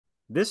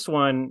This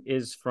one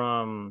is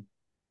from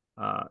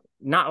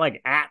not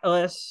like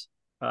Atlas,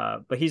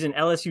 but he's an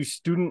LSU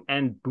student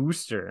and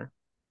booster.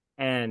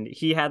 And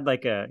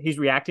he's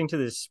reacting to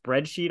this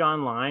spreadsheet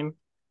online,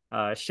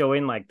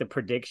 showing like the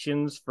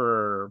predictions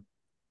for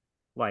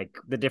like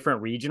the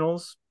different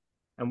regionals.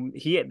 And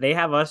they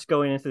have us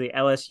going into the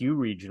LSU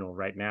regional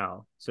right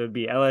now. So it'd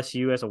be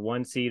LSU as a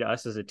 1 seed,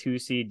 us as a 2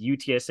 seed,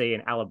 UTSA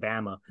and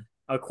Alabama,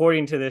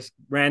 according to this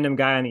random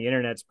guy on the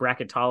internet's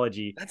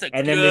bracketology.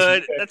 And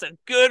then That's a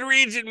good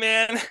region,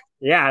 man.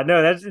 yeah,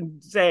 no, that's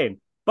insane.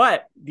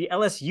 But the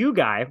LSU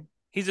guy,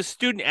 He's a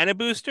student and a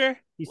booster.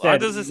 he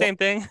Aren't said, those the same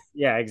thing?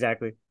 yeah,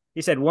 exactly.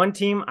 He said, one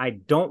team I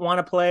don't want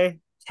to play,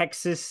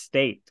 Texas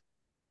State.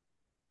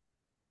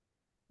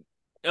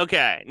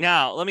 Okay,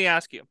 now let me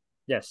ask you: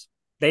 Yes,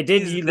 they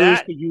did Is lose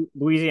that to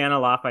Louisiana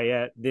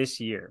Lafayette this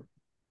year,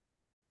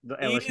 the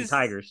LSU is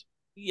Tigers.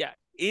 yeah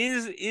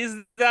is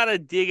that a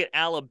dig at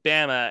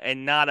Alabama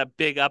and not a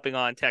big upping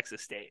on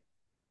Texas State?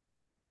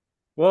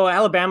 Well,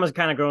 Alabama's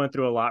kind of going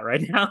through a lot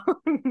right now.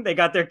 They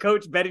got their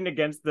coach betting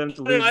against them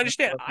to I lose against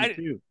understand. LSU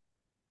too.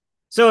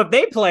 So if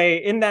they play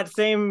in that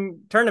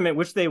same tournament,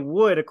 which they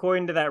would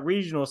according to that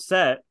regional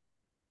set,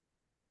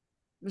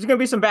 there's going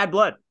to be some bad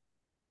blood.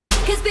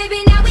 Because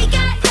baby, now we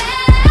got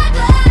bad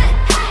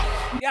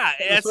blood. Yeah,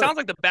 it sounds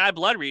like the bad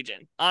blood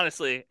region.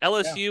 Honestly,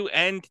 LSU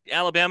and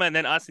Alabama, and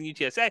then us and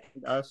UTSA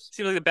Us.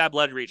 seems like the bad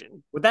blood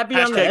region. Would that be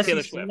on the Hashtag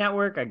Taylor SEC Swift.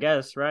 network? I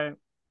guess, right?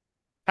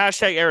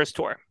 Hashtag Eras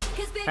Tour.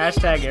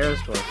 Hashtag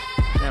Eras Tour.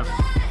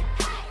 Yeah.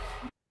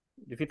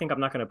 If you think I'm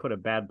not going to put a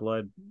bad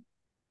blood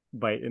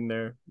bite in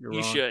there, you're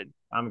You wrong. should.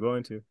 I'm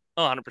going to.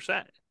 Oh,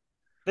 100%.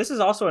 This is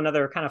also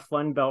another kind of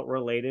Fun Belt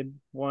related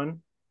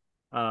one.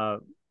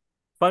 Fun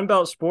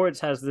Belt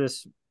Sports has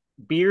this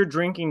beer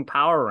drinking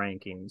power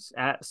rankings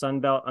at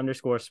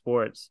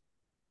Sunbelt_sports.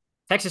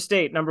 Texas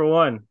State, number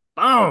one.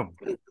 Boom.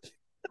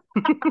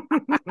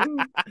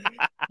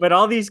 But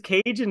all these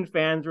Cajun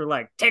fans were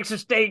like,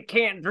 Texas State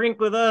can't drink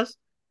with us.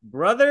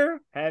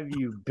 Brother, have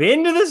you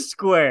been to the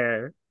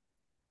square?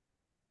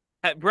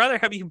 Brother,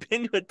 have you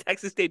been to a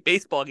Texas State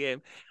baseball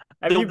game?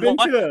 Have The you been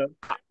one to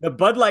the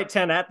Bud Light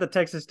tent at the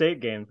Texas State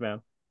games, man?